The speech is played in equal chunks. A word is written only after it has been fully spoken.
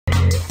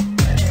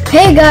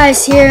Hey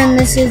guys, here and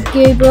this is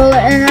Gabriel,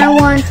 and I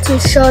want to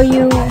show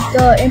you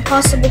the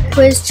Impossible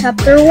Quiz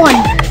Chapter 1.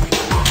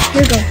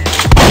 Here we go.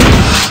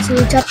 See,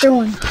 Chapter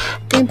 1.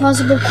 The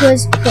Impossible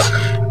Quiz book.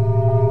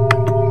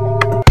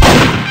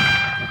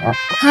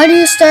 How do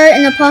you start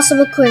an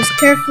impossible quiz?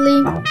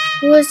 Carefully.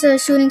 Who is the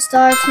shooting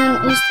star?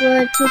 Clint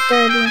Eastwood,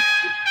 2:30.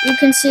 You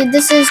can see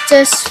this is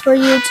just for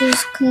you to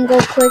can go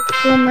quick.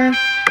 Boomer.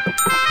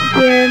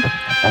 Here.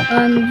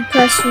 You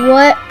press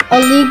what?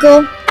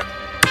 Illegal.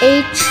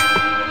 H.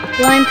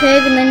 Blind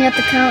pig, and then you have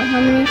to count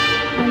how many?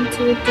 1,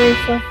 2, 3,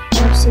 4,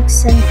 5, 6,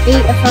 7,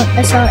 8.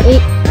 I saw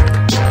 8.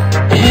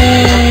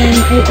 And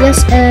 8,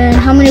 yes. And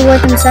how many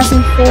words in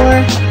Assassin 4?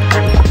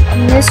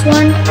 And this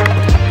one,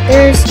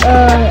 there's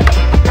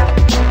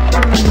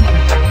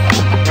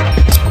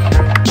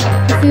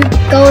if you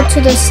go to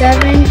the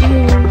 7,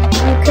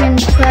 you can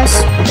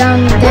press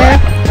down there,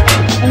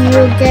 and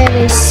you'll get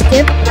a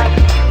skip.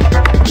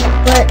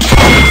 But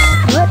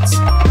what?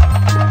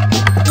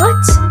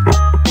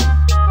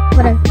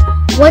 Whatever.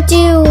 What do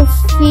you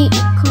feed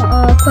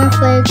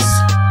cornflakes?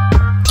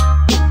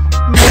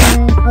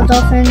 A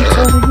dolphin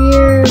over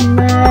here.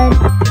 Mad.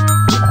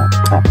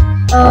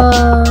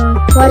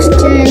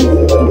 Question.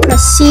 You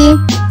press C.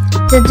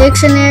 The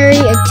dictionary,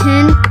 a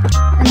 10,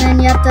 and then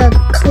you have to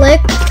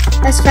click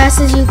as fast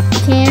as you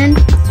can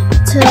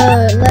to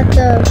let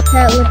the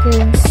cat lick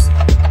his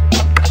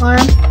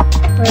arm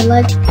or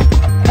leg.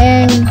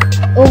 And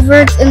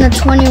over in the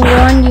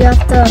 21, you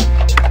have to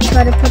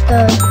try to put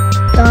the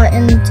dot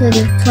into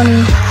the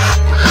 20.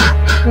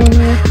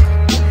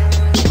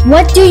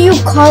 What do you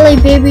call a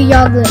baby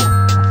yogurt?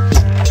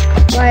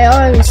 Why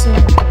I always say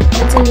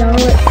it's a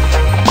yogurt.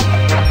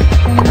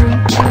 1,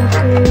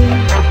 2,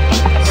 3.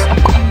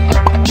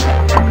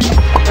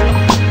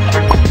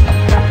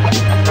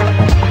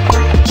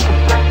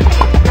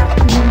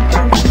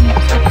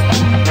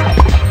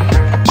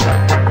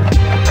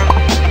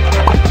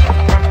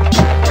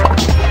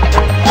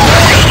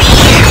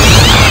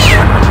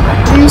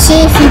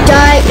 See, if you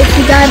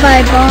die by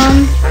a bomb,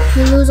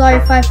 you lose all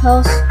your 5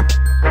 health.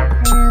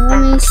 And let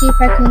me see if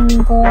I can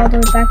go all the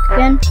way back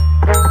again.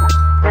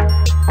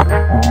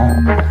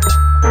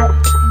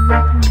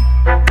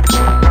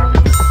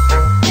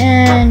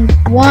 And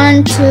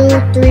 1, 2,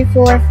 3,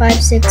 4, 5,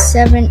 6,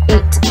 7,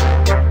 8.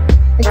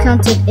 I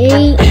counted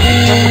 8,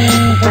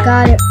 and I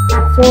got it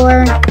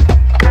 4.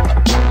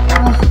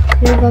 Oh,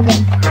 here we go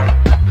again.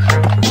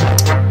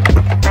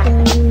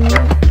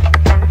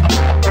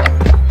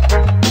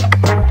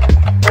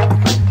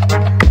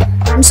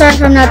 I'm sorry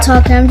if I'm not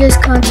talking, I'm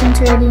just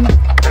concentrating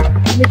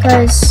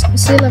because,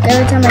 see, look,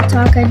 every time I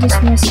talk I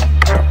just miss.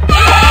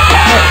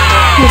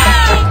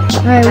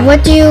 Alright,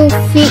 what do you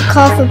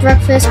call for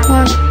breakfast?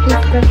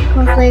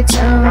 Cornflakes.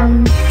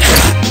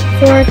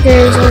 Fork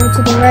is over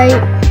to the right.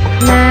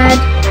 Mad.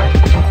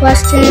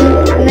 Question.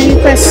 And then you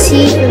press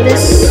C for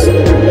this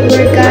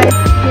word guide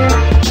here.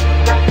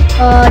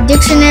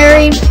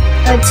 Dictionary,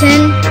 a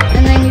 10,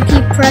 and then you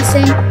keep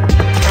pressing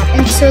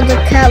until the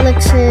cat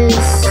licks his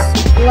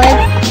leg.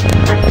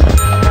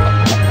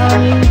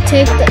 You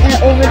take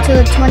over to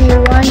the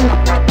 21,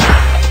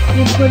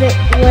 you put it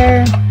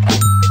where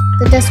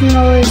the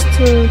decimal is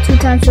to 2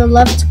 times to the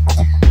left.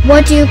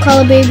 What do you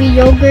call a baby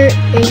yogurt?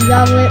 A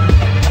yogurt.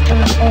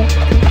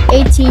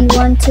 18,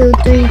 1, 2,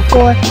 3,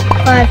 4,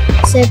 5,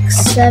 6,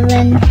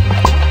 7,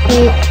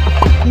 8,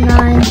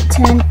 9,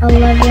 10,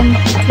 11,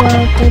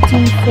 12,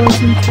 13,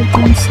 14,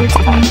 15,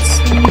 16,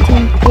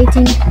 17,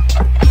 18.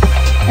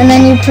 And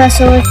then you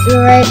press over to the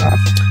right.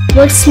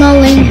 What smell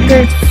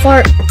lingered?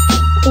 Fart.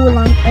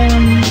 Oolong.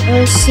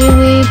 Or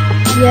seaweed.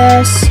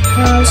 Yes.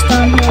 It's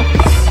down here.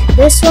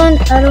 This one,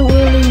 I don't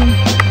really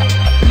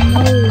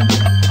know.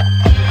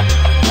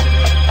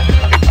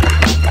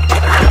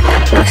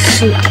 Oh,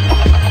 shoot.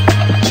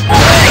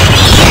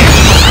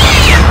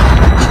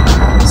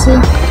 See?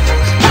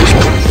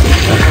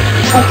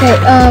 Okay,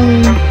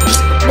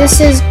 this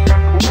is,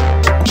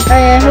 I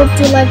hope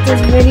you liked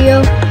this video.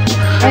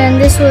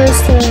 And this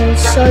was to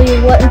show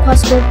you what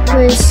Impossible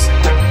Quiz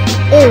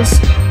is.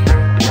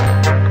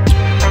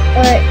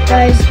 Alright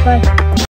guys, bye.